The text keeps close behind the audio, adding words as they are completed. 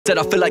Said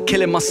I feel like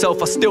killing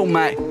myself, I still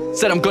might.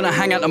 Said I'm gonna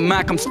hang out the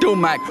Mac, I'm still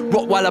Mac.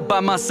 Rottweiler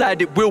by my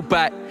side, it will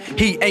bite.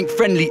 He ain't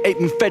friendly, ain't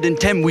been fed in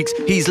 10 weeks.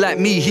 He's like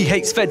me, he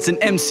hates feds and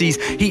MCs.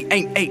 He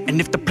ain't ate,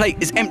 and if the plate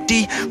is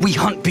empty, we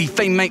hunt beef,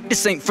 hey mate,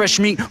 this ain't fresh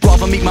meat.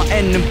 Rather meet my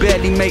end than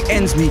barely make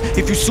ends meet.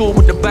 If you saw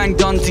what the bang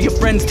done to your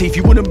friend's teeth,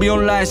 you wouldn't be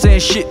online saying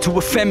shit to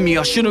offend me.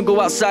 I shouldn't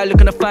go outside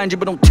looking to find you,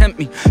 but don't tempt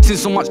me. Seen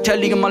so much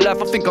telly in my life,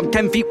 I think I'm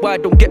 10 feet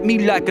wide. Don't get me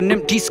like an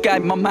empty sky,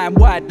 my mind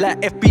wide like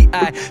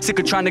FBI. Sick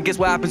of trying to guess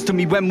what happens to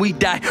me when we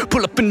die.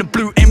 Pull up in the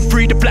blue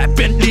M3, the black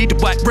Bentley, the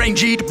white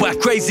Rangy, the white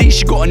crazy,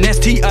 she got an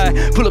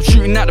STI. Pull up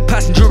shooting at the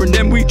passenger and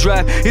then we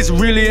drive. Is it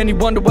really any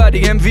wonder why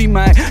they envy,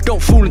 man?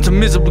 Don't fall into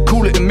misery,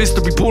 call it a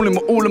mystery. Balling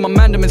with all of my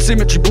mandem and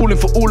symmetry, balling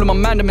for all of my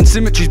mandem and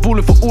symmetries,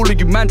 balling for all of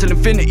you man till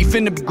infinity.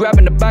 Finna be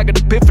grabbing the bag of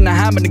the piff and the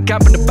ham and the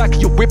cap in the back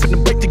of your whip and the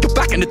break to your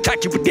back and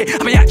attack you with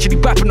it. I mean actually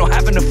rapping, not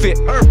having a fit.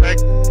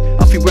 Perfect.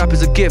 I think rap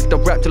is a gift, I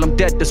rap till I'm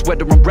dead. That's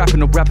whether I'm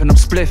rapping or rapping up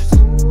spliffs.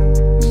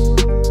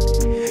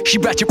 She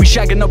ratchet, we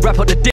shagging, I rap out the dick.